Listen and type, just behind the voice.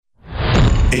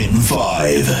In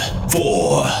 5,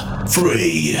 4,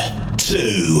 3,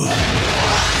 2.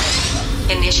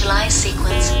 Initialize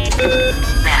sequence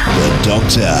now. The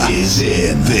Doctor is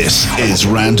in. This is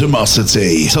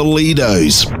Randomosity,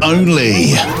 Toledo's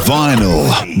only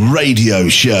vinyl radio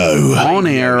show. On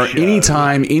air,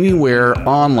 anytime, anywhere,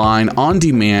 online, on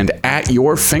demand, at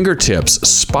your fingertips.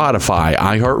 Spotify,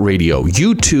 iHeartRadio,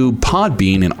 YouTube,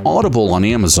 Podbean, and Audible on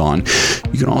Amazon.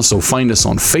 You can also find us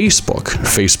on Facebook,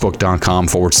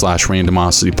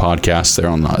 facebook.com/Randomosity Podcast there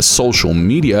on social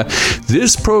media.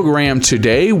 This program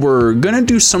today, we're going to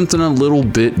do something a little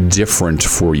bit different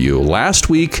for you. Last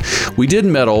week, we did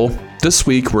metal. This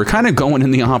week, we're kind of going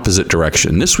in the opposite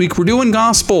direction. This week, we're doing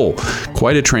gospel.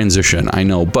 Quite a transition, I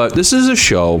know, but this is a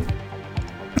show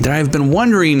that I've been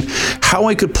wondering how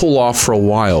I could pull off for a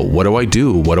while. What do I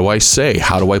do? What do I say?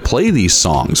 How do I play these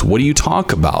songs? What do you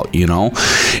talk about? You know,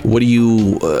 what do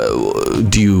you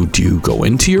go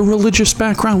into your religious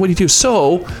background? What do you do?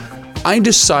 So I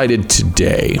decided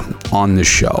today on the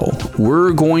show,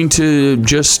 we're going to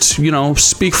just,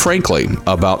 speak frankly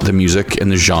about the music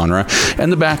and the genre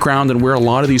and the background and where a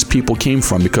lot of these people came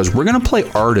from, because we're going to play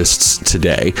artists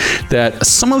today that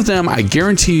some of them I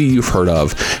guarantee you've heard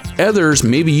of. Others,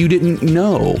 maybe you didn't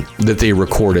know that they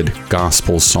recorded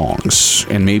gospel songs.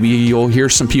 And maybe you'll hear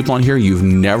some people on here you've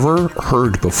never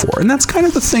heard before. And that's kind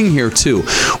of the thing here too.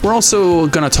 We're also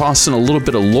going to toss in a little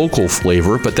bit of local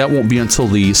flavor, but that won't be until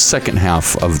the second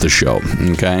half of the show,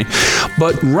 okay?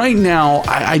 But right now,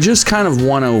 I just kind of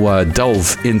want to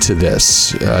delve into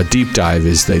this, deep dive,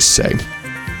 as they say.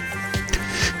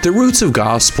 The roots of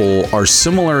gospel are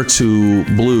similar to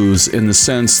blues in the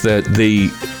sense that they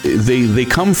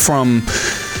come from,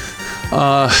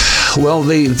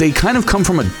 they kind of come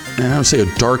from I don't say a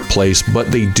dark place,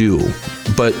 but they do.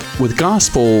 But with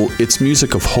gospel, it's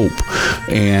music of hope,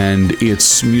 and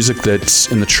it's music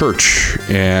that's in the church.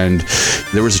 And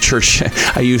there was a church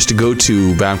I used to go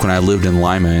to back when I lived in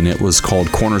Lima, and it was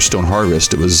called Cornerstone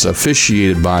Harvest. It was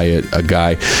officiated by a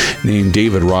guy named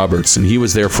David Roberts, and he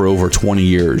was there for over 20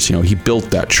 years. He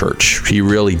built that church. He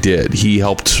really did. He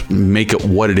helped make it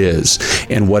what it is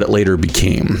and what it later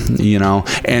became,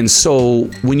 And so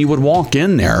when you would walk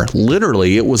in there,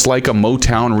 literally, it was like a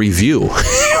Motown review.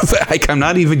 I'm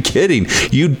not even kidding.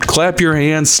 You'd clap your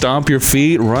hands, stomp your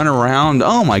feet, run around.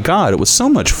 Oh my God, it was so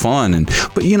much fun.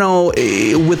 But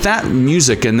with that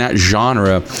music and that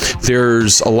genre,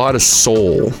 there's a lot of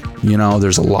soul.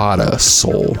 There's a lot of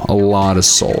soul.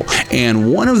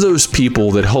 And one of those people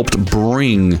that helped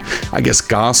bring,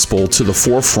 gospel to the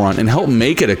forefront and help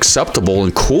make it acceptable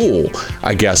and cool,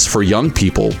 for young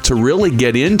people to really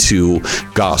get into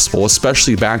gospel,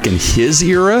 especially back in his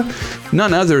era,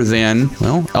 none other than,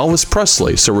 Elvis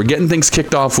Presley. So we're getting things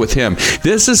kicked off with him.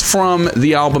 This is from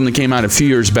the album that came out a few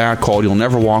years back called You'll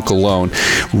Never Walk Alone,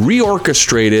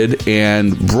 reorchestrated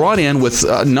and brought in with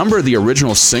a number of the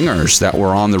original singers that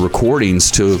were on the recordings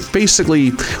to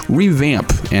basically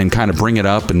revamp and kind of bring it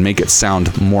up and make it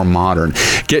sound more modern.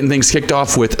 Getting things kicked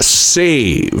off with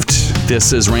Saved.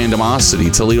 This is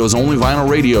Randomosity, Toledo's only vinyl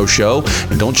radio show,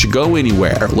 and don't you go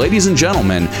anywhere. Ladies and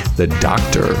gentlemen, the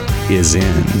Doctor is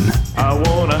in. I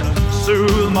wanna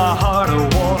soothe my heart, I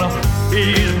wanna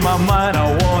ease my mind,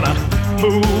 I wanna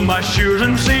move my shoes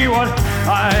and see what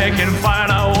I can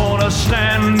find. I wanna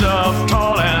stand up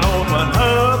tall and open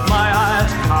up my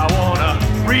eyes. I wanna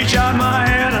reach out my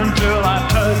hand until I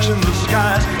touch in the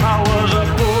skies. I was a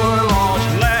poor lost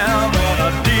lamb in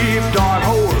a deep dark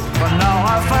hole, but now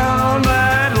I found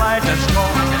that light that's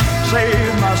gonna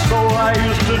save my soul. I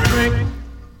used to drink,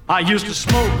 I used to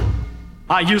smoke,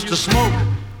 I used to smoke,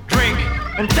 drink,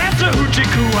 and dance a hoochie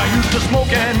coo. I used to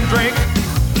smoke and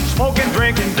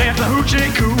drink and dance a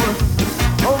hoochie coo.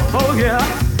 Oh yeah.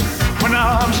 Well,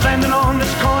 now I'm standing on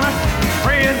this corner,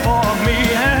 praying for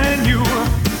me and you.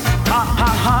 Ha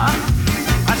ha ha.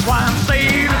 That's why I'm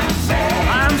saved.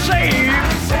 I'm saved.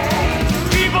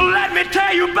 People, let me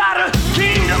tell you about a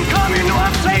kingdom come.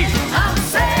 I'm saved.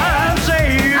 I'm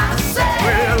saved.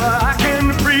 Well, I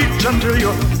can preach until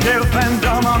you're deaf and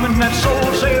dumb. I'm in that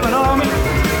soul-saving army,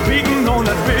 beating on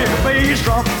that big bass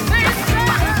drum.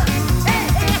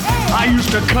 I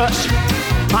used to cuss,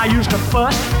 I used to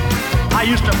fuss, I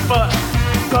used to fuss,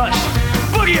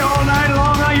 boogie all night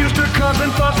long. I used to cuss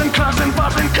and fuss and cuss and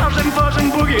fuss and cuss and fuss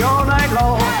and boogie all night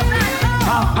long.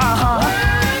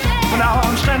 But now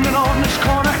I'm standing on this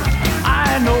corner,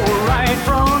 I know right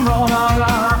from wrong.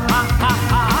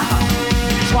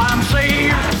 That's why I'm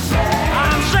saved.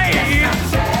 I'm saved.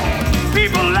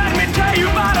 People, let me tell you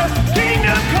about a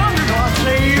kingdom come to God.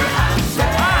 Saved.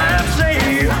 I'm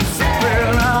saved.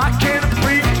 Well, I can't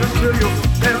preach until you're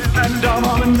deaf and dumb.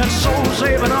 I'm in that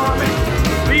soul-saving army,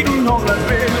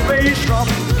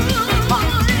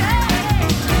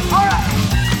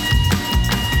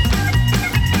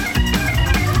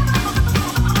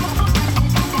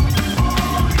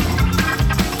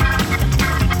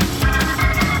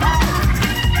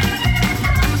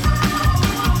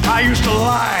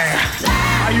 lie.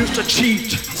 I used to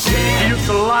cheat. I used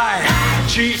to lie,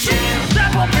 cheat.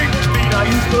 Step on people's feet. I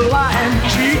used to lie and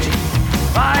cheat.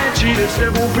 I cheated,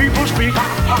 step on people's feet.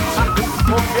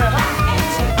 Oh,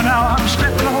 yeah. And now I'm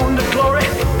stepping on the glory.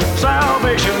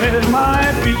 Salvation is my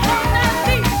feet.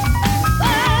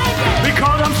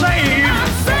 Because I'm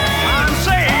saved. I'm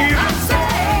saved.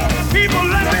 People,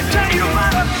 let me tell you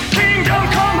about the kingdom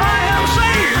come. I am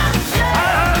saved.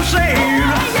 I'm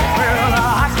saved. Well,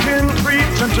 I can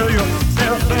preach until you're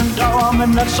deaf and dumb,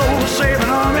 and that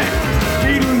soul-saving army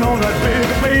beating on that big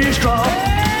bass drum.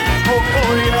 Oh,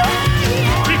 yeah.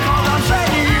 Because I'm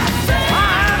saved.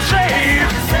 I'm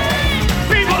saved.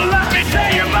 People, let me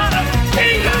tell you about the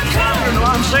kingdom come. You know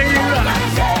I'm saved.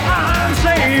 I'm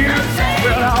saved.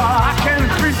 Well, now I can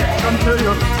preach until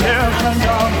you're deaf and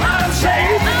dumb. I'm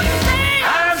saved.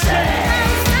 I'm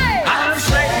saved. I'm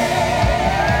saved.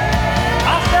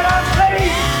 I said I'm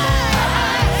saved.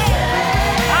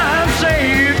 I'm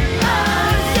saved.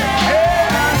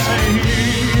 Yeah, I'm saved.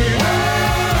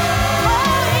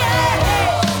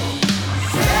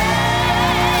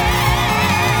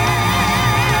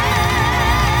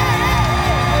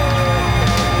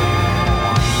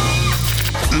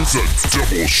 It's a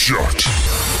double shot.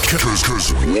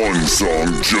 Cause one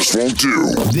song just won't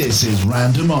do. This is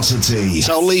Randomosity,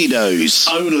 Toledo's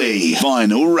only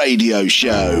vinyl radio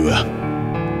show.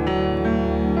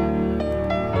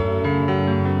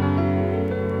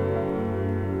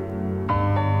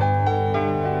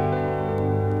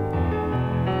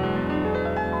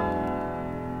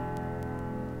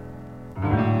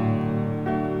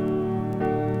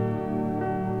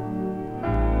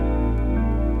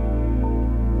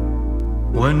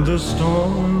 When the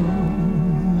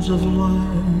storms of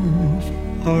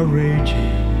life are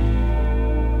raging,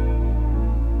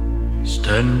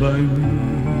 stand by me.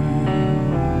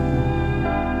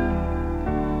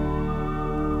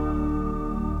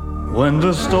 When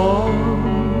the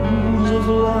storms of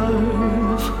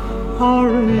life are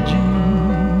raging,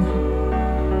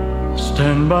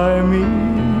 stand by me.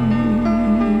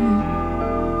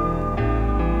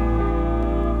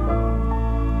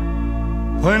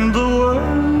 When the world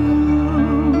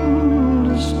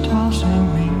is tossing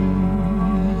me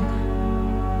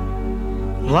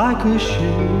like a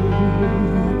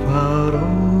ship out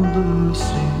on the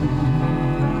sea,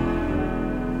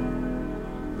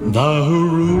 thou who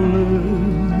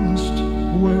rulest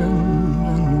wind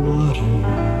and water,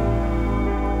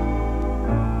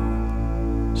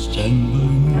 stand by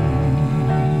me.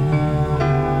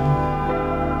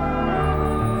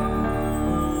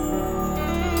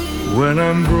 When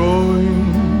I'm growing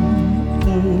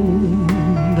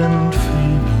old and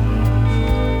feeble,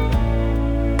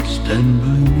 stand by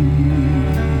me.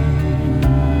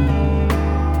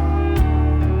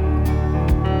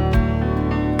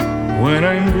 When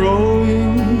I'm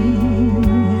growing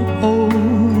old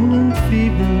and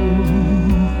feeble,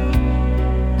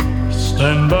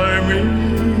 stand by me.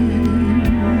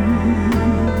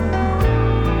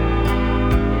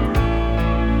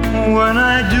 When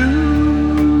I do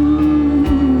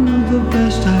the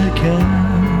best I can,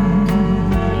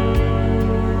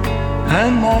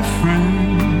 and my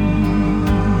friends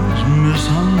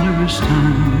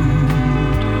misunderstand,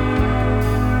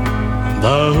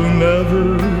 thou who never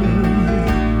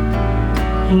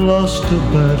lost a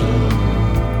battle,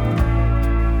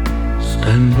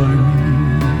 stand by me.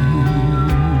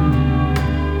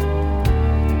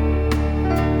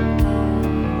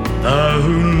 Thou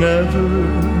who never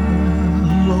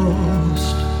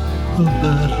lost a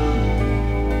battle,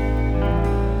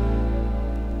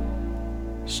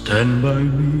 stand by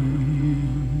me.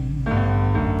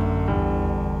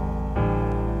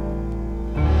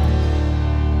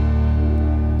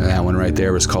 That one right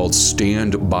there is called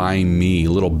Stand By Me. A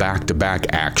little back-to-back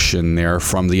action there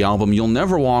from the album You'll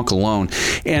Never Walk Alone.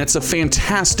 And it's a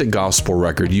fantastic gospel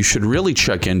record. You should really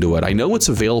check into it. I know it's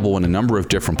available in a number of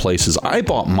different places. I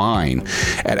bought mine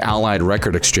at Allied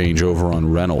Record Exchange over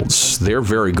on Reynolds. They're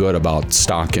very good about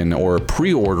stocking or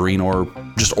pre-ordering or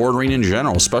just ordering in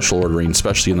general, special ordering,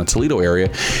 especially in the Toledo area,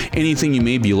 anything you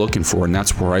may be looking for, and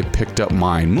that's where I picked up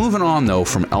mine. Moving on, though,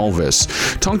 from Elvis,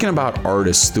 talking about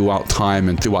artists throughout time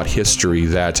and throughout history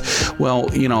that, well,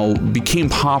 you know, became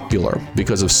popular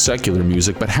because of secular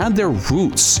music, but had their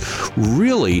roots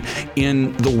really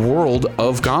in the world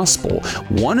of gospel.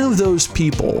 One of those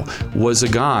people was a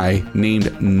guy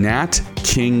named Nat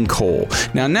King Cole.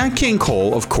 Now, Nat King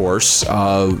Cole, of course,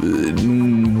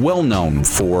 well known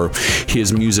for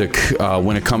his music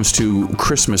when it comes to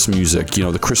Christmas music. You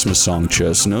know, the Christmas song,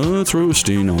 Chestnuts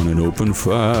Roasting on an Open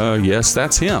Fire. Yes,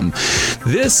 that's him.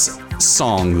 This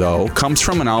song, though, comes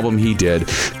from an album he did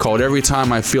called Every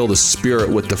Time I Feel the Spirit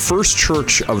with the First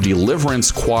Church of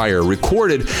Deliverance Choir,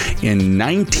 recorded in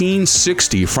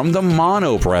 1960 from the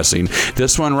mono pressing.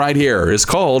 This one right here is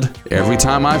called Every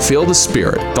Time I Feel the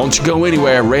Spirit. Don't you go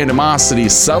anywhere. Randomosity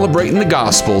celebrating the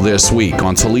gospel this week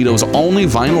on Toledo's only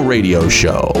vinyl radio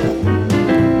show.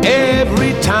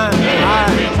 Every time I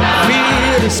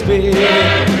feel the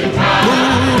Spirit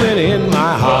moving in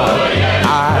my heart,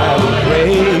 I will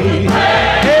pray.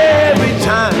 Every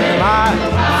time I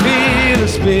feel the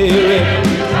Spirit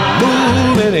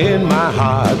moving in my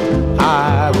heart,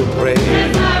 I will pray.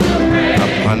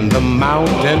 Upon the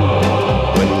mountain,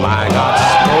 when my God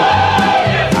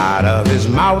spoke, out of his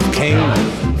mouth came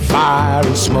fire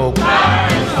and smoke.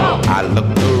 I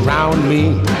looked around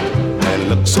me and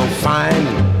looked so fine.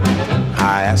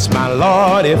 I asked my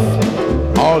Lord if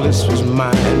all this was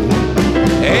mine.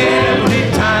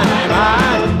 Every time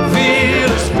I feel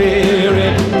the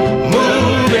Spirit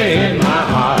moving in my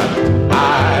heart,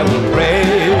 I will pray.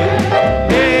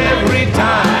 Every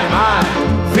time I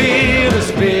feel the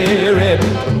Spirit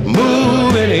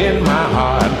moving in my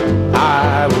heart,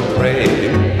 I will pray.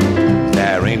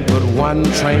 There ain't but one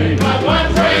train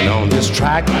running on this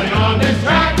track.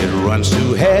 It runs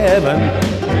to heaven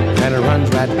and it runs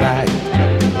right back.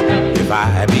 If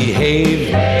I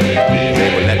behave, they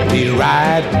will let me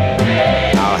ride.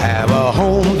 I'll have a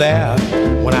home there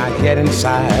when I get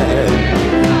inside.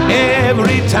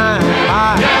 Every time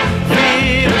I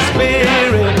feel the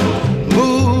Spirit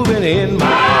moving in my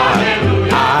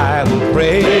heart, I will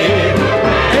pray.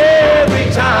 Every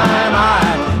time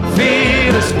I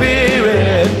feel the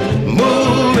Spirit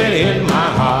moving in my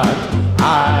heart,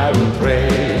 I will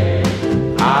pray.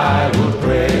 I will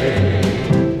pray.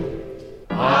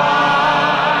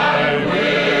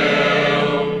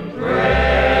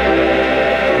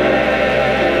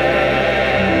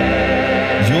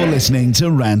 Listening to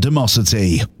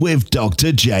Randomosity with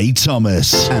Dr. J.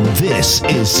 Thomas, and this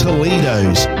is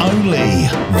Toledo's only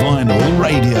vinyl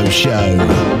radio show.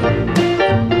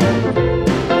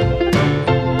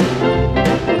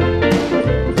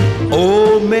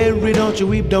 Oh, Mary, don't you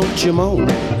weep, don't you moan.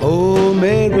 Oh,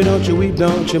 Mary, don't you weep,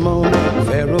 don't you moan.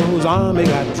 Pharaoh's army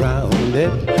got drowned.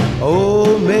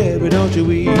 Oh, Mary, don't you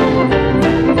weep.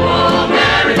 Oh,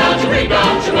 Mary, don't you weep,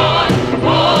 don't you mourn.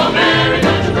 Oh, Mary,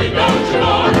 don't you weep, don't you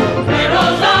mourn.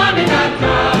 Pharaoh's army got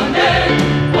drowned.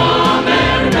 Oh,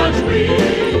 Mary, don't you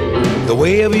weep. The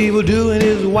way of evil doing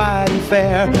is wide and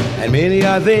fair, and many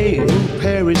are they who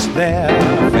perish there.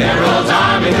 Pharaoh's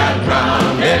army got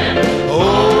drowned.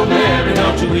 Oh, Mary,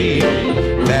 don't you weep.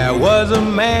 There was a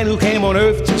man who came on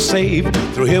earth to save.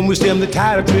 Through him we stem the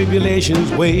tide of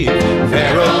tribulation's wave.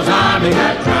 Pharaoh's army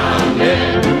got drowned.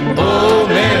 Oh,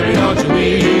 Mary, don't you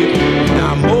weep.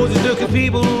 Now Moses took his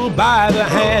people by the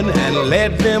hand and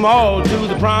led them all to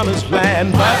the promised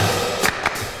land. But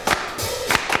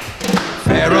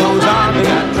Pharaoh's army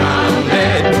got drowned.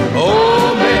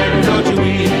 Oh, Mary, don't you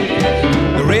weep.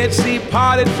 The Red Sea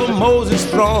parted for Moses'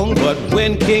 throne, but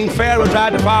when King Pharaoh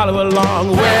tried to follow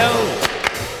along, well,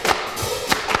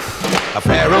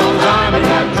 Pharaoh's army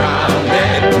got drowned.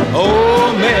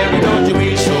 Oh, Mary, don't you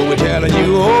weep. So we're telling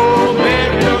you, oh,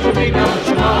 Mary, don't you weep, don't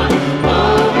you mourn.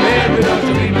 Oh, Mary, don't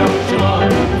you weep, don't you mourn.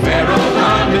 Pharaoh's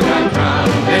army got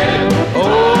drowned.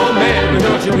 Oh, Mary,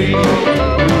 don't you weep.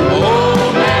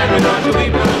 Oh, Mary, don't you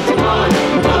weep, don't you mourn.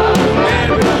 Oh,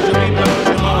 Mary, don't you weep, don't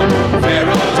you mourn.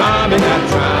 Pharaoh's army got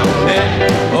drowned.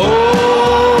 Oh,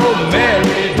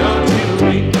 Mary, don't you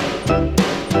weep.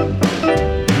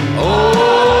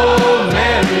 Oh,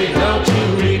 Mary, don't you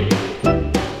weep.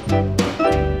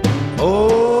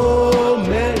 Oh,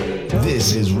 Mary, don't. This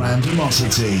is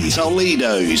Randomosity,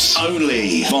 Toledo's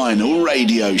only vinyl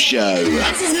radio show.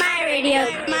 This is my radio.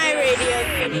 My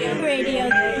radio.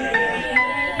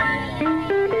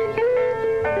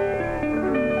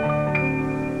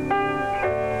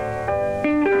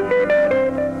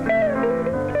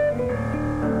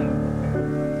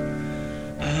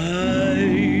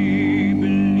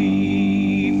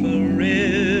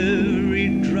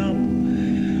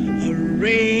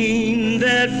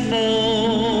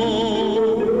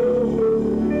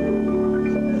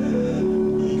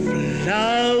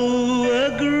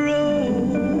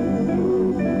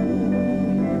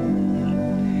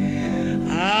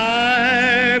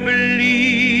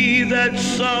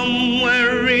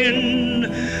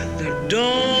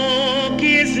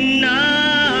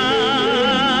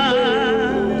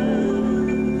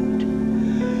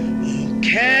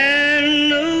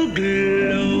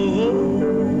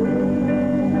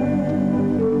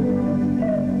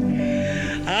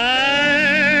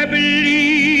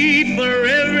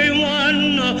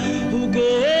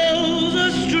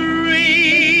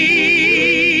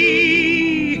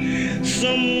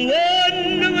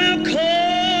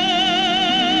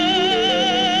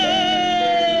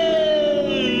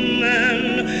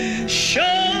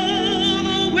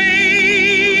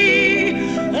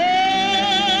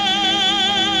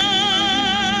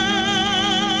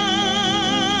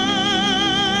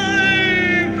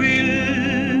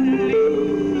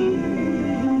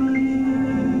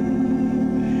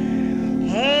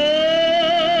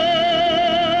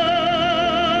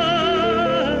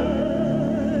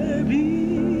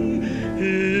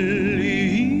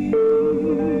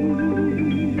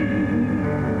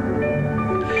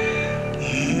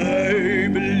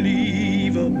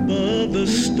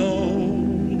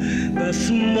 storm, the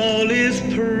smallest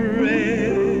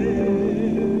prayer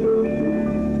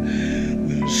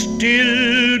will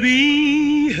still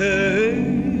be heard.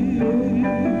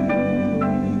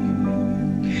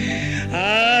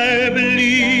 I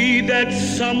believe that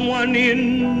someone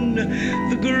in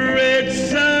the great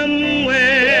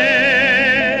somewhere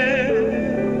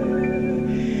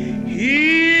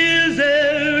hears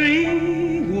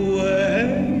every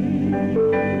word.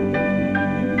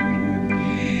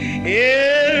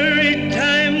 Every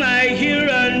time I hear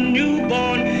a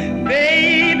newborn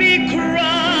baby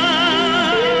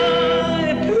cry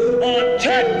or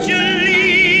touch a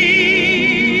leaf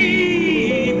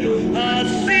or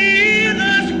see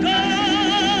the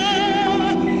sky,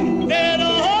 then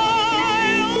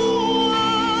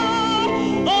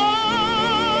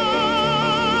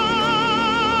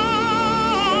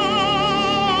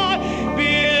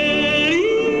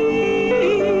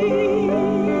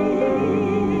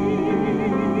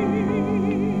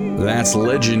That's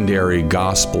legendary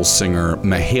gospel singer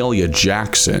Mahalia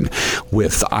Jackson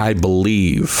with I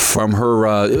Believe from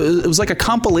her, it was like a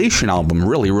compilation album,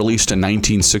 really, released in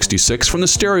 1966 from the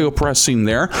stereo pressing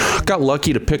there. Got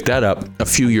lucky to pick that up a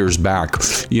few years back,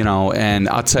 you know, and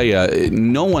I'll tell you,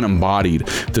 no one embodied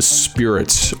the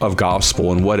spirit of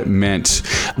gospel and what it meant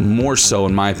more so,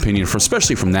 in my opinion,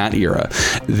 especially from that era,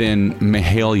 than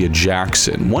Mahalia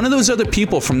Jackson. One of those other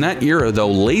people from that era,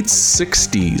 though, late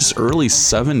 60s, early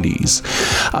 70s,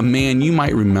 a man you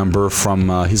might remember from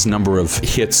his number of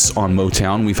hits on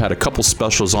Motown. We've had a couple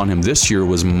specials on him this year,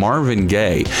 was Marvin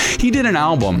Gaye. He did an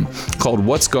album called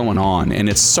What's Going On, and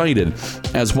it's cited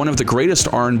as one of the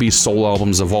greatest R&B soul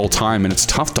albums of all time, and it's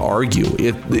tough to argue.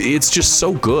 It's just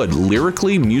so good.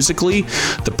 Lyrically, musically,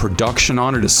 the production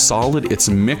on it is solid. It's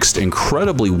mixed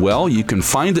incredibly well. You can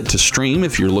find it to stream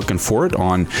if you're looking for it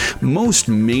on most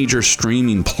major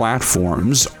streaming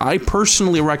platforms. I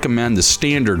personally recommend the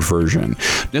standard version.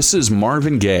 This is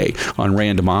Marvin Gaye on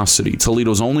Randomosity,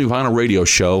 Toledo's only vinyl radio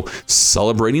show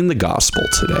celebrating the gospel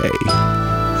today.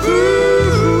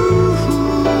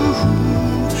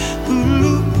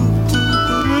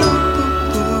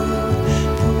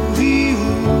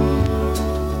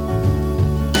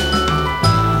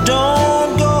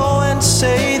 Don't go and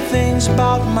say things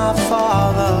about my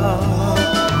father.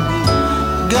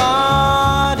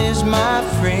 God is my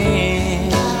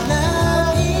friend.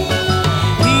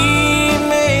 He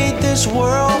made this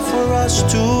world for us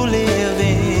to live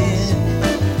in.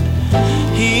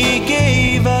 He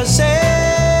gave us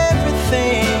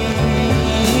everything,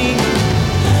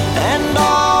 and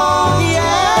all he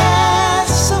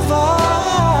asks of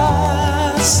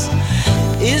us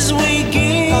is we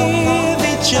give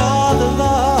each other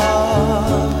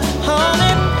love.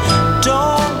 Honey,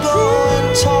 don't go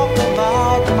and talk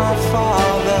about my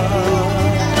father.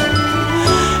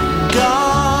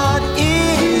 God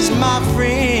is my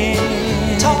friend.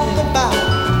 Talk about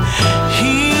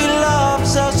he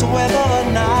loves us whether or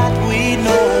not we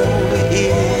know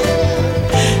it,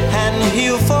 and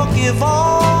he'll forgive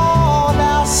all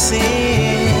our sins.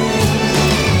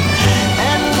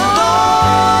 And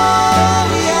all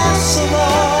he asks of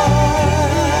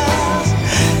us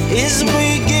is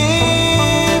we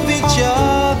give each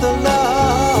other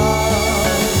love.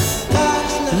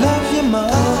 Love your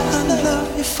mother, love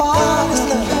your father,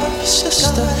 love your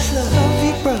sister, love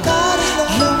your brother,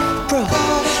 love your brother,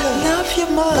 love your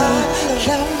mother,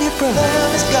 love your brother.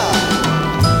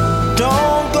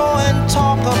 Don't go and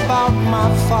talk about my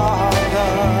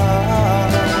father.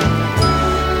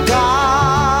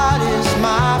 God is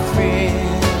my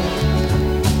friend.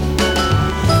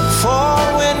 For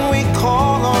when we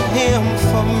call on him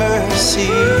for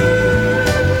mercy,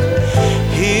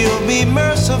 he'll be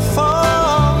merciful,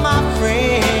 my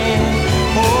friend.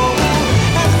 Oh,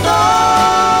 and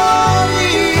all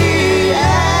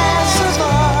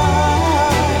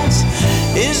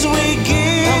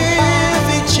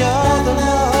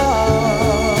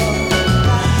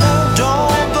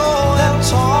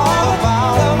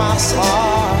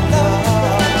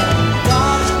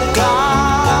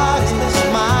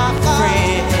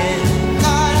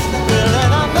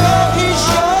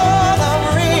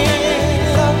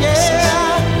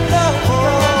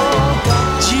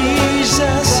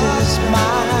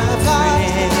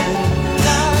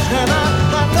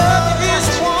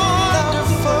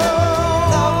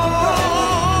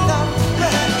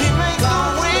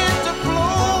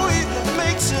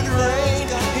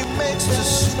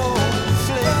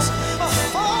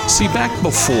See, back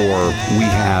before we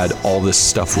had all this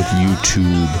stuff with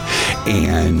YouTube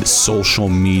and social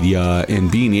media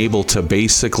and being able to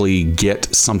basically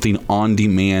get something on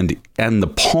demand in the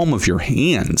palm of your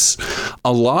hands,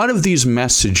 a lot of these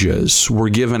messages were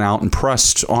given out and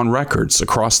pressed on records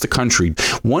across the country.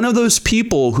 One of those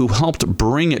people who helped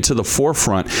bring it to the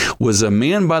forefront was a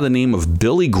man by the name of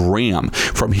Billy Graham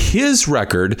from his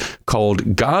record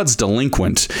called God's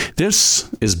Delinquent. This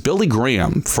is Billy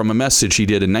Graham from a message he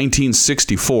did in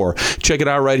 1964. Check it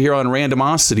out right here on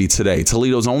Randomosity today,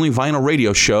 Toledo's only vinyl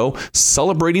radio show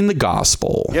celebrating the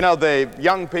gospel. You know, the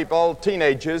young people,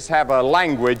 teenagers, have a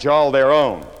language all their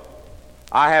own.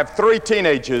 I have 3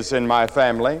 teenagers in my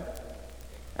family,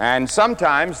 and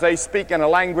sometimes they speak in a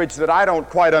language that I don't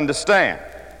quite understand.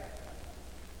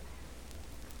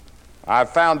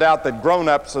 I've found out that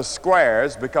grown-ups are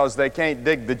squares because they can't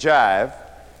dig the jive.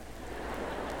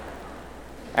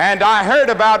 And I heard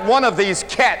about one of these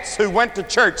cats who went to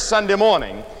church Sunday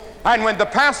morning, and when the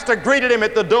pastor greeted him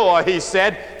at the door, he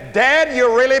said, "Dad,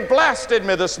 you really blasted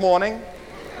me this morning.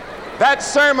 That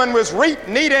sermon was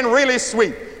neat and really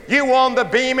sweet. You on the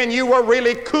beam and you were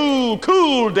really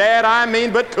cool, Dad, I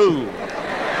mean, but cool."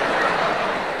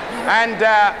 And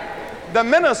the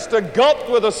minister gulped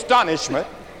with astonishment,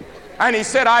 and he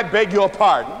said, "I beg your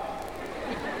pardon."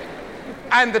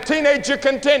 And the teenager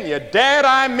continued, "Dad,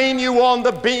 I mean you on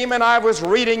the beam and I was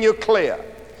reading you clear.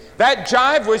 That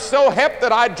jive was so hep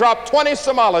that I dropped 20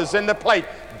 Somalis in the plate.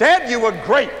 Dad, you were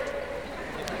great."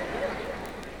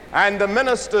 And the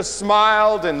minister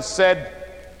smiled and said,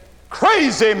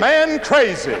 "Crazy, man,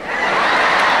 crazy."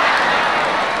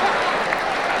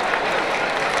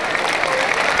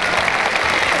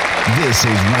 This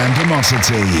is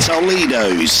Randomosity,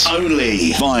 Toledo's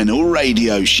only vinyl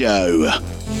radio show.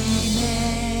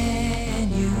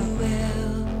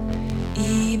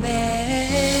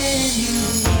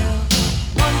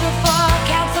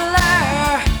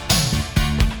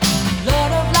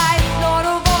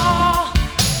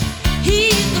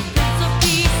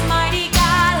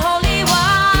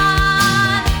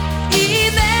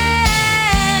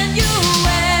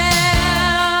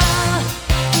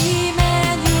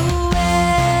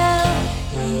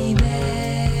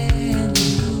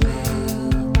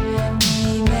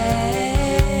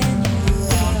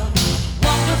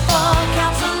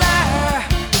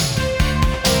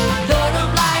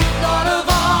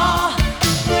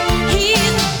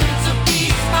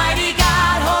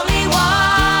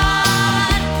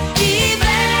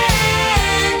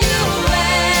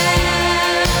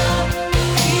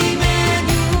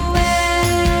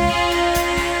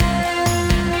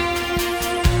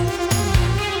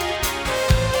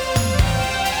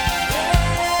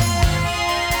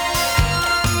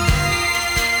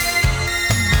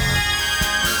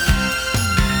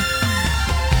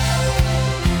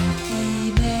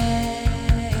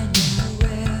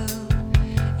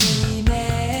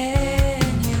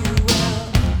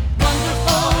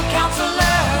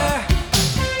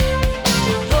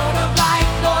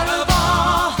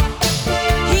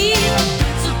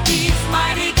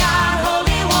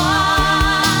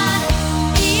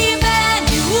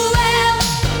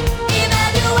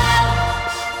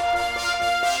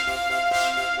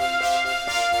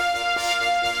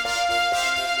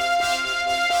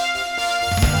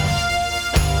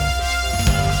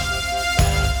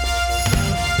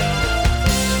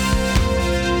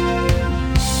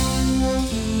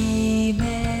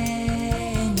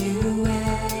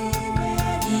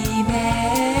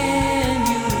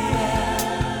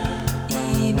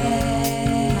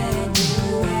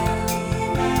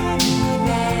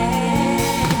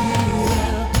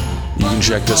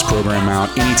 Check this program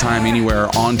out anytime, anywhere,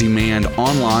 on demand,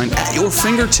 online, at your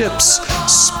fingertips.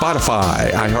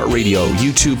 Spotify, iHeartRadio,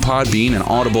 YouTube, Podbean, and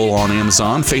Audible on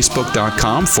Amazon.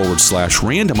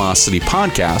 Facebook.com/Randomosity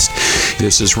Podcast.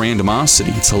 This is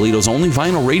Randomosity, Toledo's only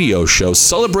vinyl radio show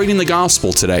celebrating the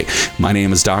gospel today. My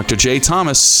name is Dr. J.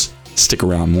 Thomas. Stick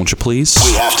around, won't you please?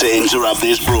 We have to interrupt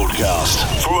this broadcast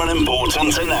for an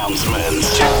important announcement.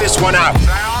 Check this one out.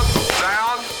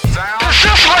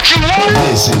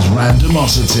 This is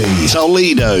Randomosity,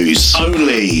 Toledo's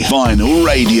only vinyl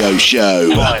radio show.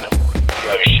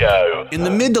 In the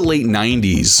mid to late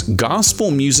 90s,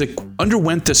 gospel music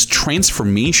underwent this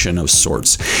transformation of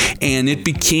sorts, and it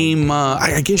became,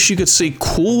 I guess you could say,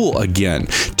 cool again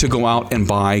to go out and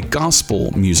buy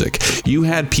gospel music. You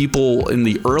had people in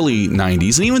the early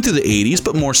 90s, and even through the 80s,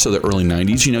 but more so the early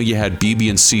 90s, you had BB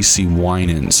and CC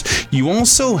Winans. You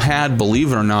also had,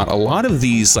 believe it or not, a lot of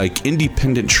these like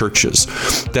independent churches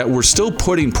that were still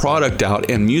putting product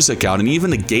out and music out, and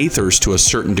even the Gaithers to a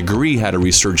certain degree had a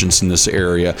resurgence in this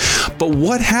area you. But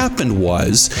what happened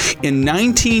was, in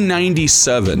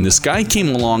 1997, this guy came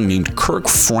along named Kirk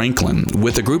Franklin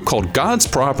with a group called God's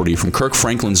Property from Kirk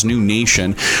Franklin's New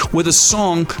Nation with a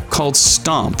song called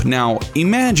Stomp. Now,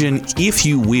 imagine, if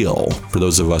you will, for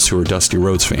those of us who are Dusty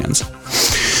Rhodes fans,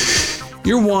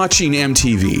 you're watching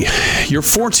MTV. You're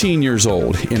 14 years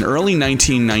old in early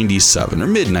 1997, or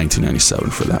mid 1997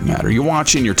 for that matter. You're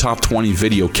watching your top 20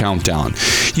 video countdown.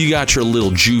 You got your little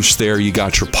juice there. You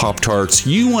got your Pop-Tarts.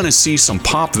 You want to see some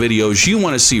pop videos. You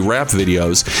want to see rap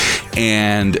videos.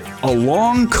 And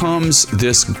along comes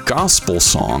this gospel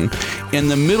song in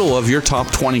the middle of your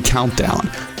top 20 countdown.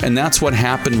 And that's what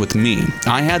happened with me.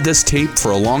 I had this tape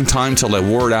for a long time till I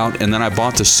wore it out, and then I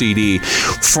bought the CD.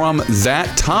 From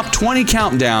that top 20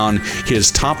 countdown,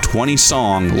 his top 20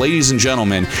 song, ladies and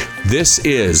gentlemen, this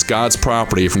is God's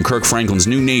Property from Kirk Franklin's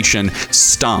New Nation,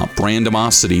 Stomp,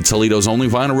 Randomosity, Toledo's only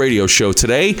vinyl radio show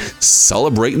today,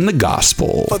 celebrating the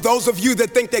gospel. For those of you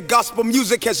that think that gospel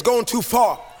music has gone too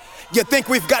far, you think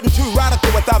we've gotten too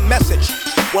radical with our message.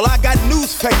 Well, I got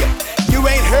news for you. You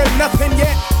ain't heard nothing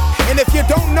yet. And if you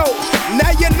don't know,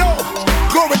 now you know.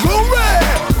 Glory, glory!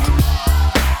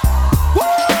 Woo!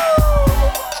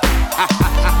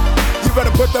 You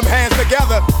better put them hands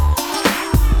together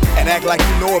and act like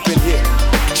you know up in here.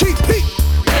 GP!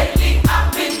 Lately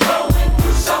I've been going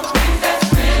through some things that's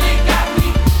really got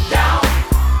me down.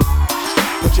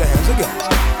 Put your hands together.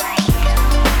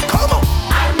 Come on!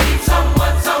 I need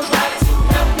someone, somebody to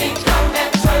help me come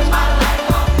and turn my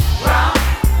life around.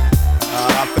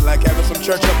 I feel like having some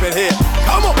church up in here.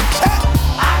 Come on, chat!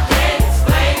 I can't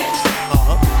explain it.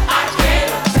 I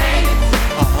can't obtain it.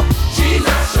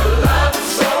 Jesus, your love is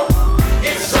so,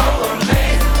 it's so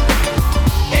amazing.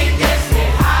 It gets me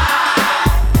high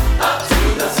up to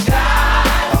the sky.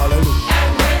 Hallelujah. And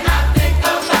when I think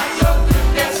about your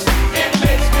goodness, it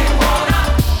makes me wanna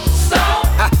stomp.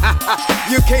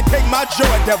 You can't take my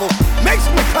joy, devil. Makes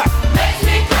me clap. Makes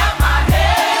me clap my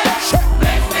hands. Check.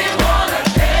 Makes me wanna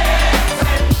dance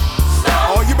and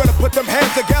stomp. Oh, you better put them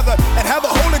hands together and have a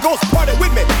Holy Ghost party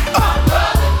with me. My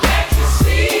brother, can't you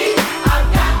see? I've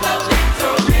got the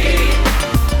victory.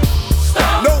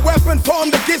 Stomp. No weapon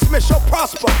formed against me shall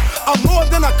prosper. I'm more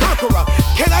than a conqueror.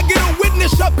 Can I get a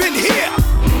witness up in here?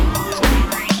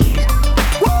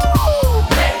 Woo!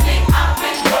 Lately I've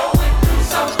been going through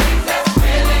some things that's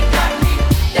really got me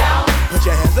down. Put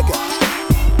your hands together.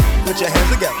 Put your hands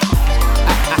together.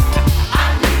 I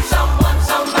need someone,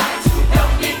 somebody to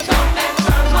help me come and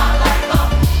turn my life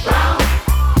around.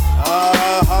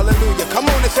 Hallelujah. Come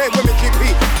on and say it with me, GP.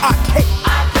 I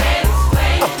can't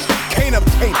explain it. Can't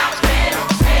obtain I it. can't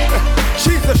obtain it.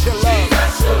 Jesus, your love.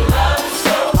 Jesus, your love is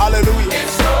so, Hallelujah.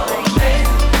 it's so amazing.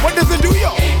 What does it do,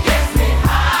 y'all? It gets me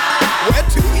high Where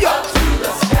to, up y'all? to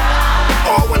the sky.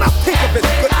 Oh, when I think of His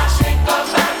When I goodness. think about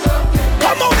your goodness,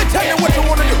 Come on and tell me what you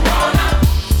want to do. wanna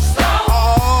stomp.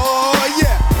 Oh,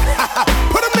 yeah.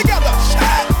 Put them together.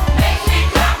 Shout. Makes me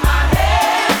clap my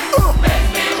hands. Makes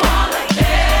me wanna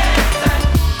dance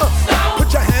and stomp. Put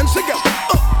your hands together.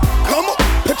 Come on.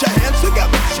 Put your hands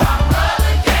together. Shout. My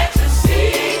brother, can't you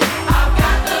see? I've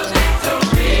got the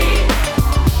victory.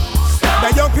 Stomp.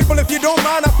 Now, young people, if you don't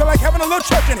mind, I feel like having a little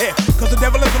church in here. Because the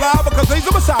devil is alive, because he's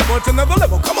a Messiah. It's another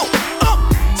level. Come on.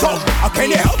 So,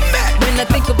 can you help me? When I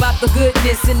think about the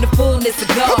goodness and the fullness of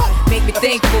God, make me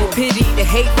thankful, pity the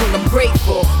hateful, I'm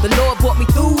grateful. The Lord brought me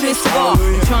through this far.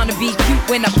 I'm trying to be cute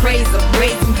when I praise Him,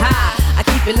 raise Him high. I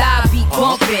keep it live, beat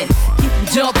bumping, keep Him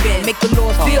jumping, make the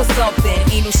Lord feel something.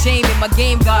 Ain't no shame in my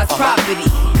game, God's property.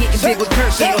 Getting big with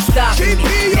Kirk, ain't no stopping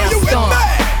me. Now stomp.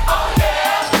 Oh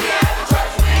yeah, we at the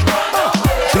church, we gonna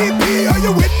work. GP, are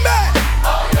you with me?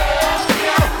 Oh yeah,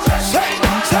 we at the church, we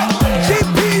gonna work.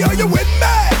 GP, are you with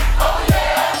me? Oh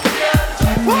yeah, we at the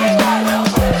church, we gonna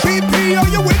work. GP, are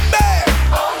you with me?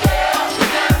 Oh yeah, we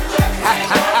at the church, we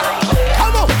gonna work.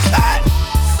 Come on, say.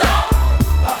 Stomp,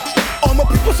 All my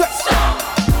people say.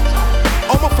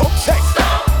 All my folks say.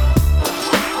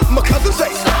 My cousin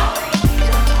say.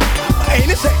 My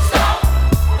auntie say.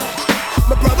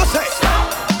 My brother say.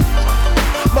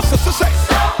 My sister say.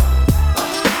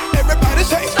 Everybody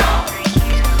say.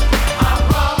 I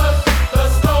promise the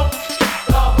stomp,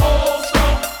 the whole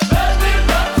stomp. Let me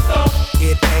run the stomp.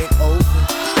 It ain't over.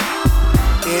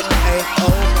 It ain't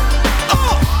over.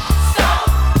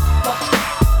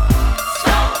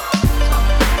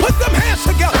 Put them hands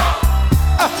together.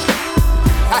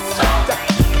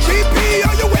 GP,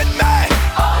 are you with me?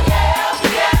 Oh yeah, we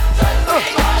at the church, we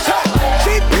gonna work.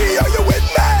 GP, are you with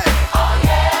me? Oh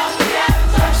yeah, we at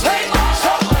the church, we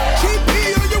gonna work. GP,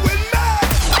 are you with me?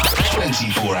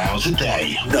 24 hours a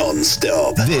day,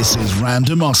 non-stop. This is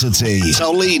Randomosity,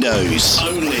 Toledo's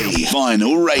only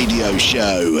vinyl radio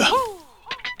show.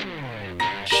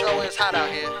 Show is hot out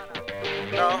here.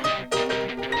 No,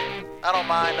 I don't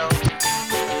mind though.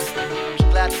 I'm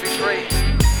just glad to be free. You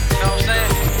know what I'm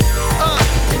saying?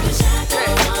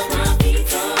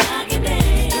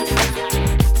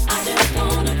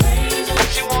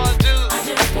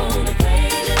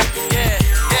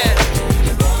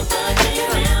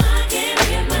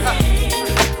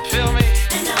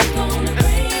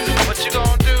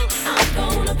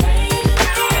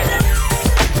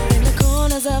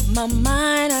 My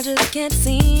mind, I just can't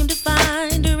seem to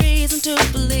find a reason to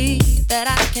believe that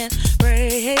I can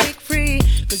break free.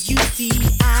 Cause you see,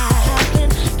 I have been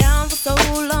down for so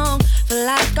long, feel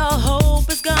like all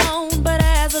hope is gone. But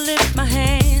as I lift my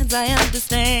hands, I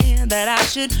understand that I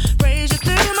should praise you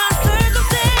through my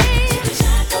circumstance.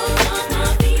 Shackles on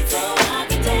my feet so I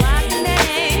can dance.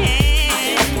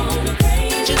 I just wanna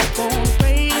praise you. Just wanna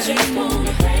praise you. Just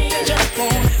wanna praise you. Just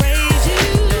wanna praise you.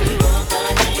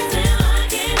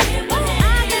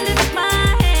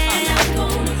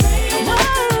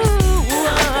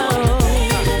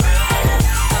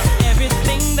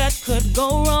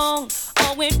 Go wrong,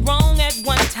 all went wrong at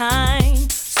one time.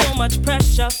 So much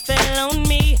pressure fell on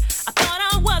me. I thought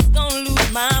I was gonna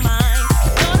lose my mind.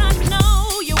 Thought I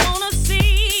know you wanna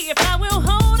see if I will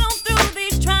hold on through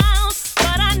these trials.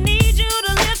 But I need you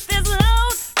to lift this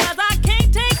load, cause I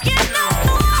can't take it no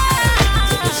more.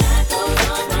 Put the shackles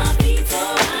on my feet so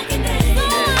I can dance. So I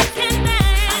can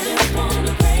dance. I just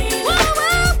wanna praise you. I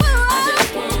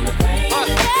just wanna praise you.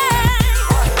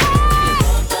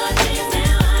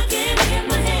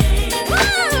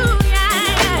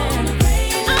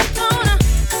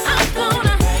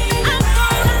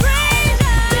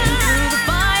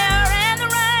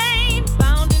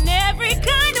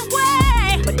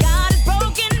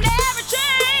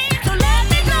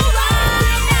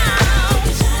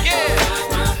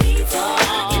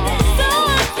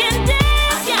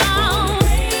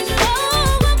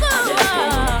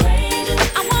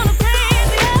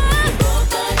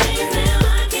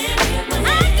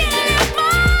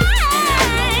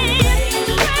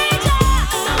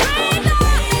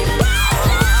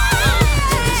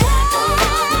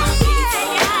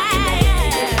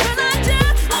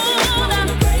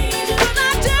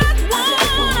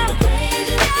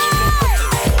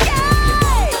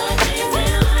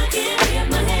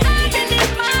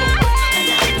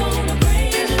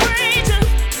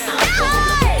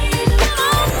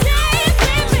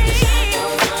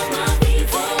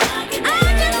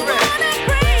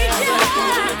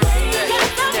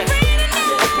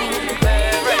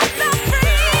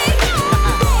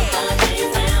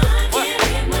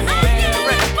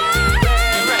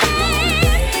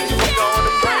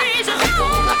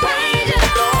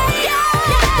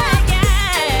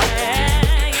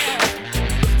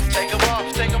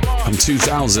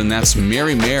 That's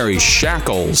Mary Mary,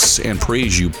 Shackles, and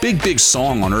Praise You. Big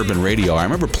song on urban radio. I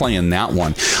remember playing that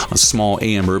one on a small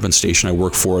AM urban station I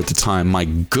worked for at the time. My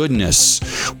goodness,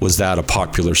 was that a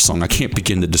popular song. I can't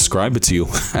begin to describe it to you.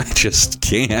 I just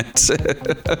can't.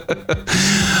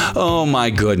 Oh my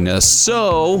goodness.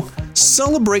 So,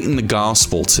 celebrating the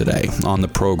gospel today on the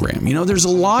program. You know, there's a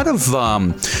lot of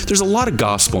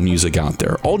gospel music out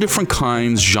there, all different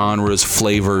kinds, genres,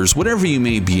 flavors, whatever you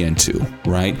may be into,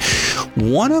 right?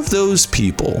 One of those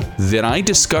people that I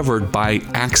discovered by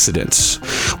accident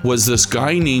was this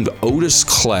guy named Otis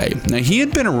Clay. Now, he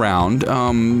had been around.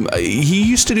 He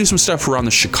used to do some stuff around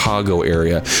the Chicago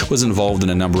area, was involved in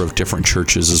a number of different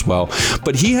churches as well.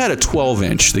 But he had a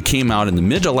 12-inch that came out in the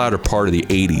mid to latter part of the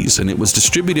 80s, and it was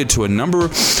distributed to a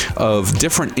number of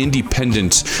different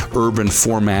independent urban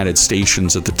formatted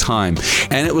stations at the time.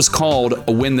 And it was called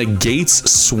When the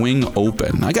Gates Swing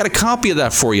Open. I got a copy of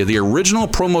that for you, the original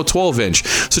promo 12-inch.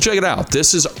 So check it out.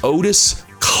 This is Otis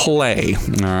Clay.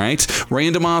 All right.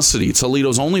 Randomosity,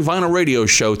 Toledo's only vinyl radio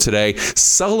show today,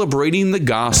 celebrating the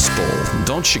gospel.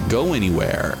 Don't you go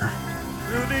anywhere.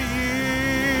 Through the years,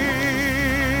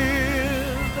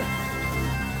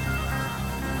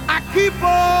 I keep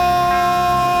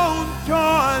on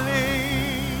toiling.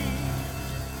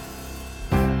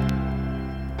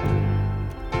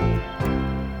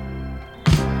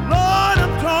 Lord,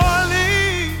 I'm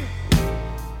toiling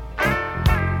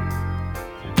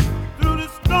through the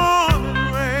storm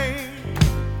and rain.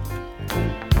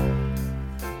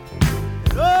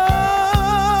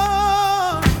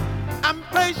 Oh, I'm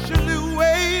patiently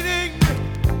waiting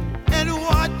and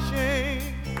watching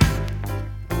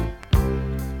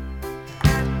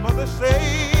for the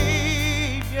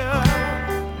Savior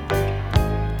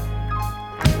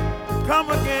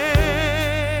come again.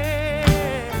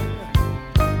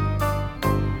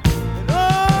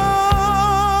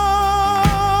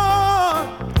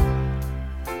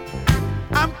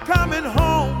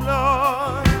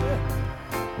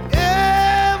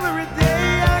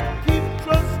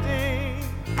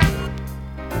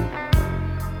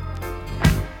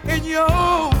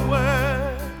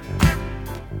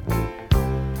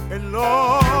 And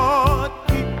Lord,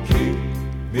 keep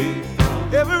me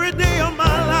every day of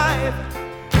my life.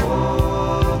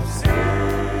 Oh,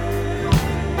 sin.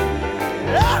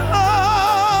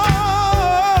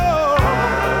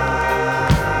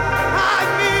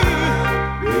 Hide me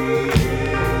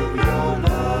in your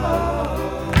love.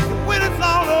 When it's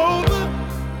all over,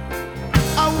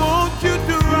 I want you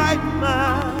to write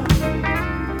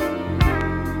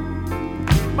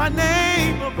my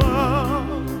name above.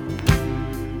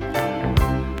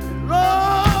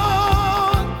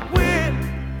 Lord,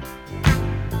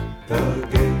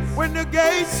 when the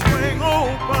gates swing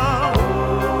open,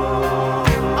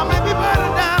 I may be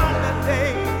burning down that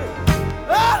day.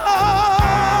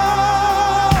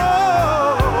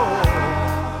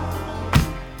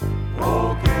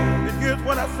 Oh, and here's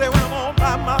what I say when I'm all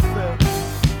by myself.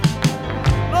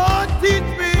 Lord,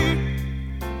 teach me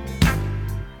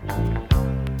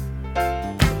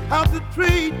how to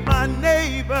treat my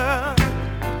neighbor.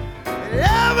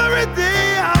 And every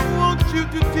day I want you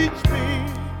to teach me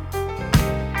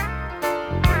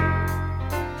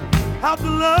how to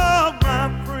love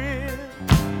my friend.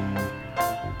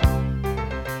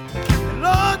 And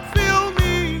Lord, fill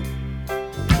me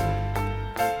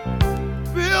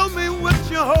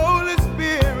with your Holy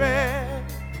Spirit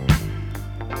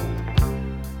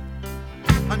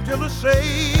until the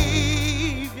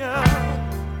Savior.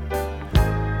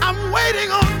 I'm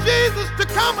waiting on Jesus to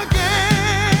come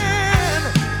again.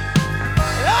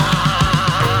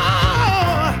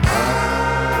 Oh,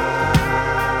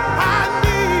 I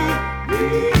need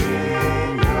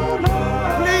your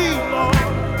love. Please, Lord.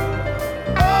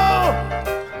 Oh,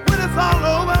 when it's all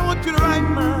over, I want you to write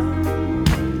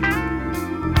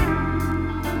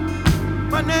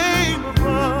my name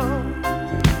above.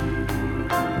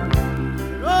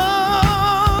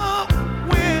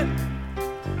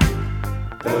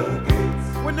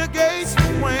 When the gates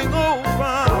swing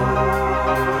open,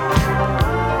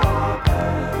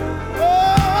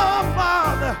 oh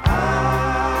Father,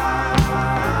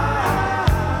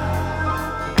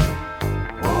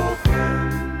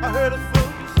 I heard a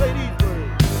soldier say these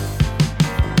words.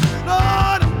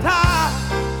 Lord, I'm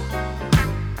tired,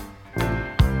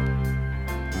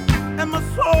 and my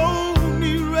soul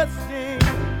needs resting.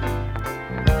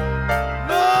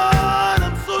 Lord,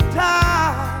 I'm so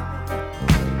tired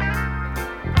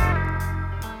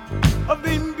of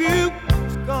being beautiful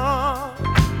scarred.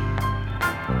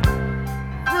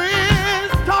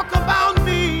 Friends talk about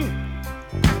me,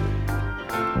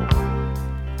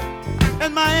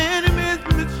 and my enemies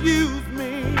misuse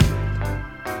me.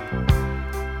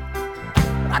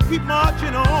 But I keep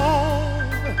marching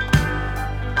on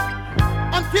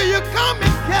until you come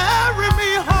and carry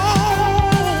me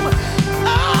home. Oh,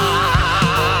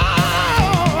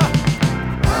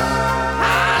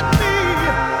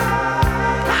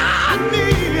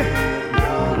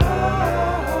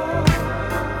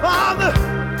 Father,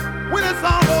 when it's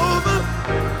all over,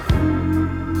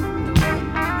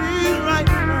 please write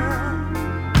my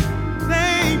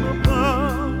name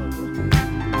above.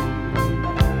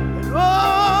 And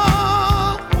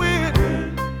oh,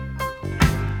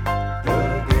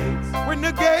 when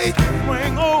the gates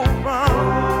swing open,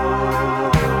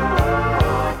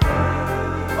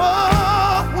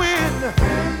 oh, when,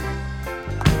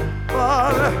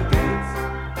 Father,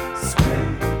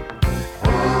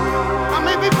 I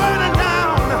may be burning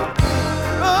down.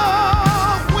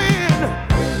 Oh,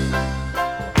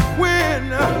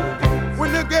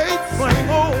 when the gates swing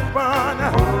open.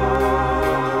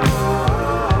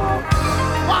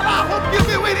 Father, I hope you'll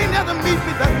be waiting there to meet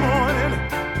me that morning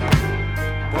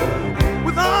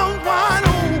with arms wide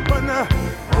open.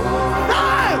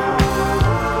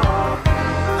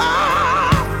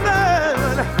 I said,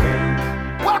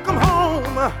 welcome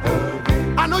home.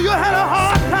 I know you had a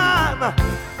hard time.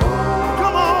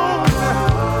 Come on,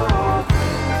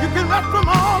 you can rest from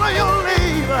all of your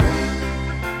labor.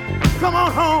 Come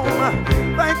on home.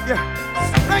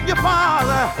 Thank you,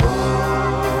 Father.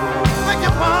 Thank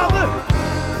you, Father.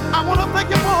 I want to thank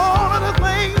you for all of the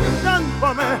things you've done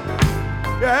for me.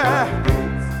 Yeah.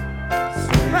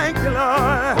 Thank you,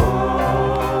 Lord.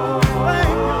 Thank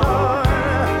you, Lord.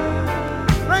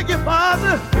 Thank you,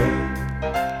 Father.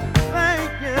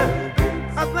 Thank you.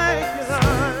 I thank you,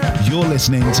 Lord. You're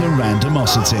listening to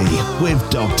Randomosity with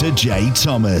Dr. J.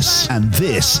 Thomas, and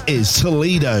this is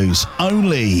Toledo's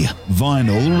only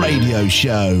vinyl radio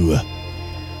show.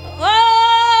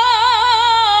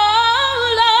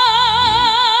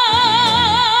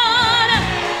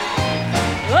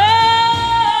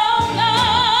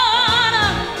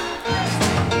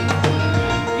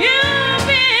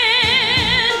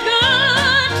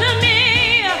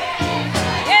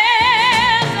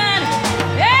 Yes,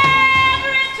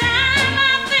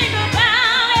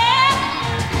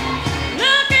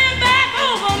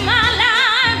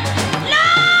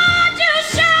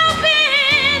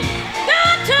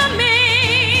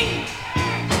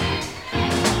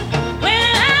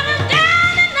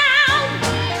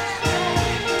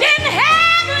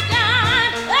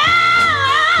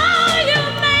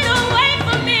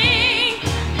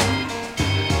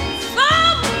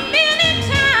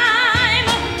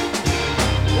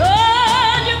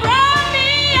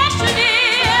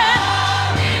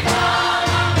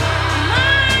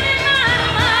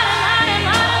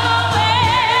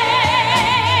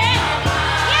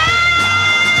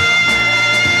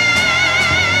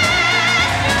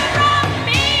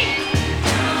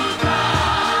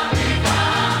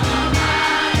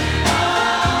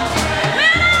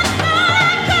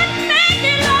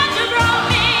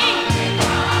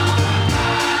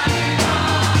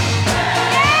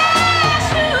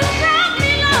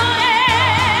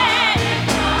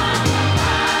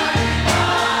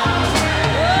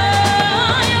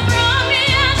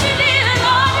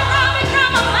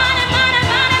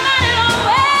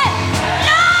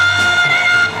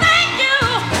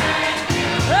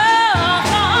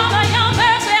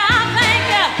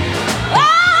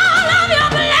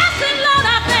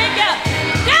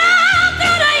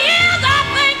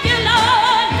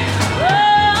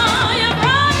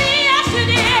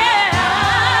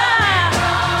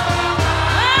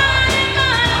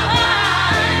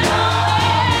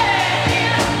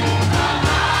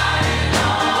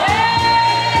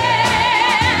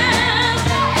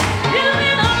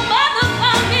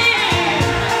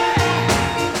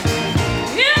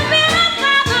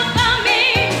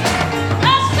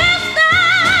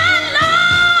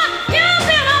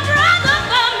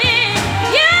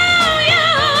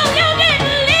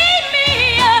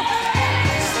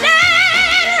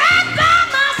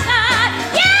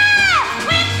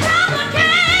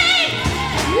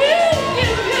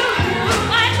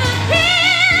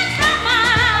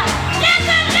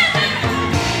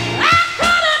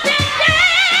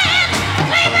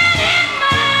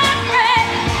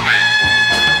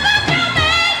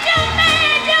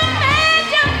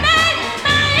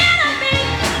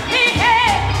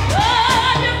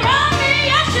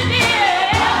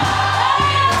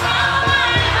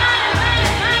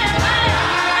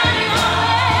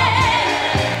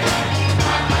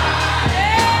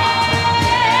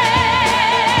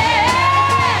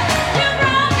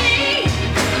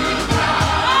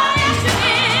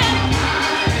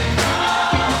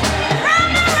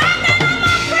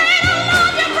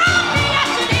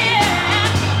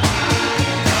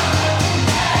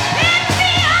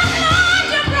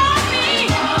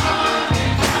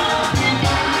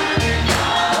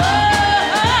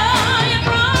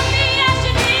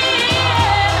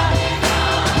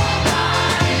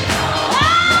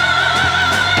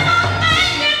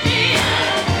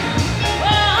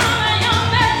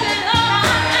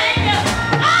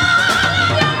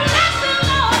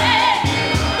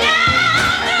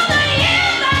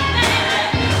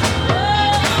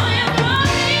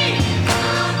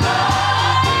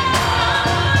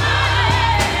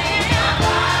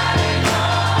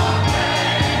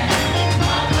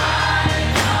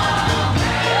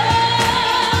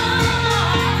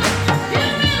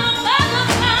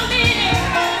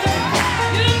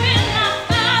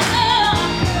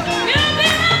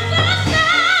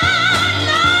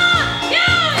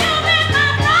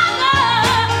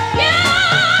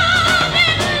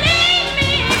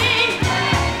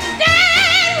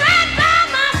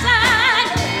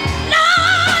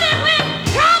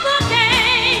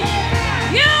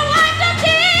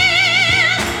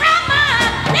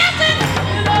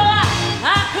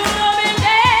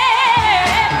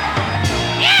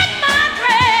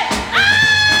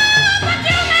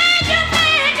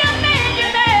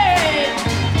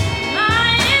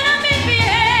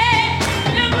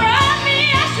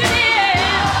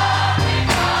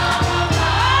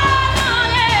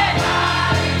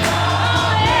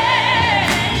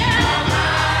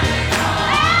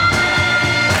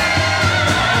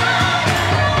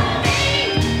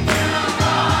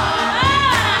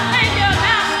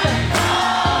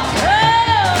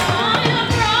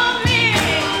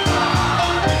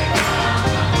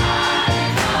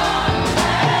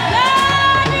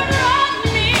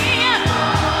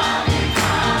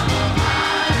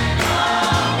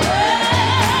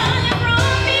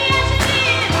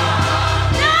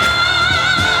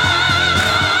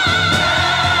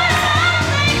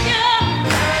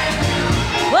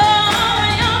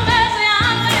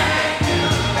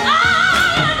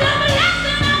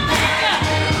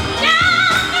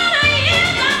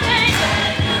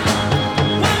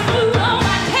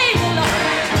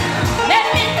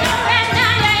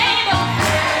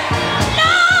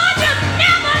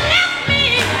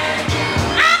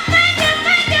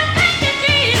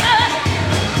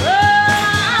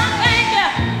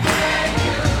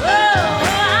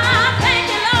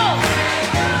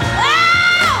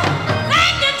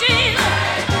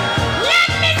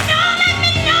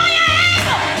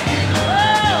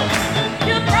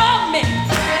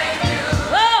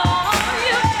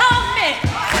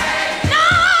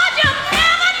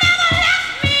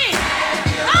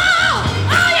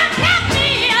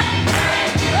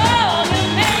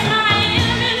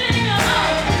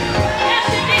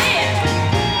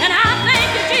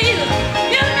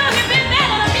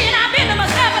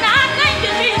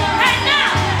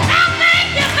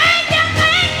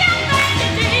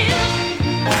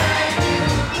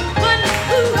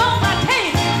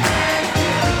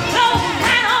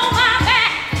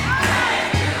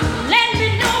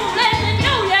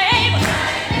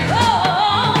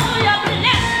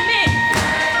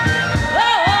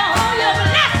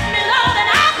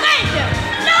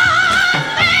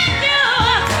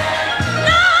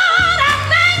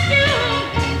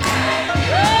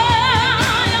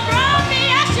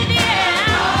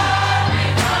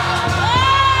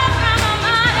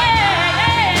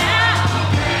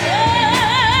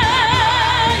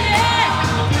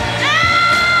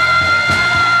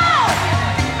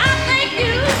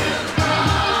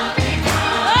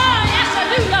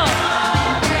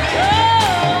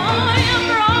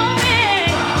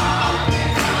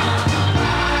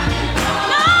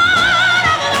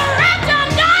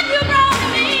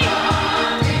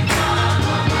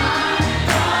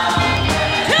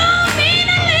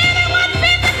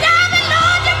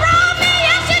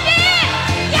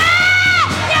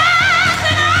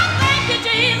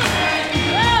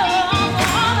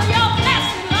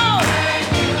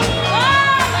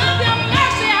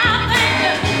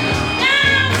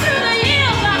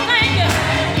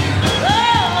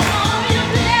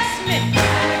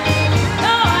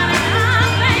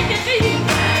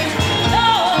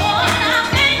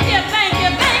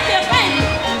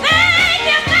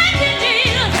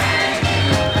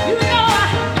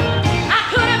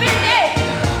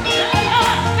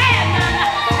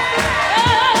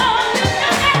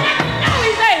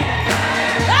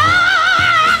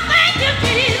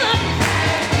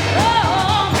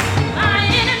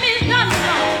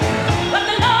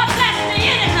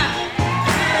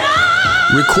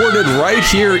 recorded right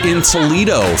here in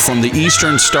Toledo from the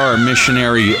Eastern Star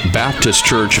Missionary Baptist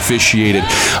Church, officiated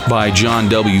by John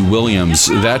W. Williams.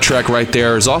 That track right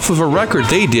there is off of a record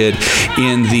they did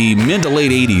in the mid to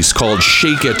late 80s called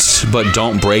Shake It But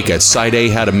Don't Break It. Side A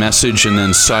had a message, and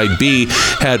then Side B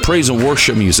had praise and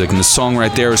worship music, and the song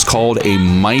right there is called A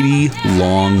Mighty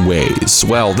Long Ways.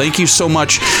 Well, thank you so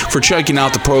much for checking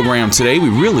out the program today. We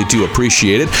really do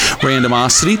appreciate it.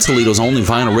 Randomosity, Toledo's only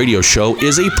vinyl radio show,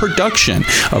 is a production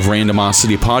of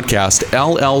Randomosity Podcast,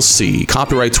 LLC.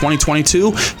 Copyright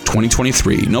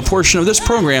 2022-2023. No portion of this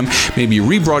program may be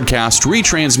rebroadcast,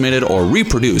 retransmitted, or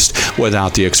reproduced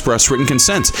without the express written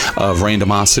consent of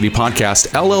Randomosity Podcast,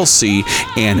 LLC,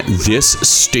 and this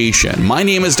station. My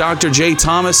name is Dr. J.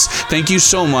 Thomas. Thank you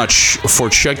so much for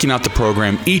checking out the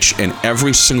program each and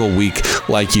every single week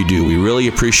like you do. We really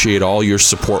appreciate all your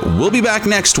support. We'll be back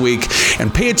next week,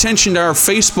 and pay attention to our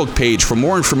Facebook page for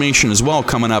more information as well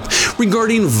coming up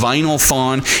regarding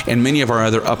Vinyl-thon and many of our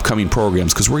other upcoming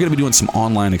programs, because we're going to be doing some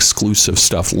online exclusive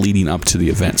stuff leading up to the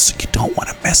event, so you don't want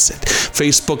to miss it.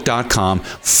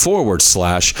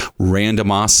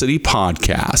 Facebook.com/Randomosity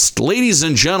Podcast. Ladies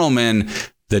and gentlemen,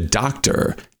 the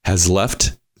doctor has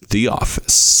left the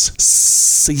office.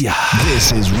 See ya.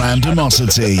 This is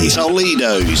Randomosity,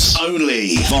 Toledo's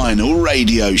only vinyl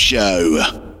radio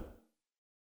show.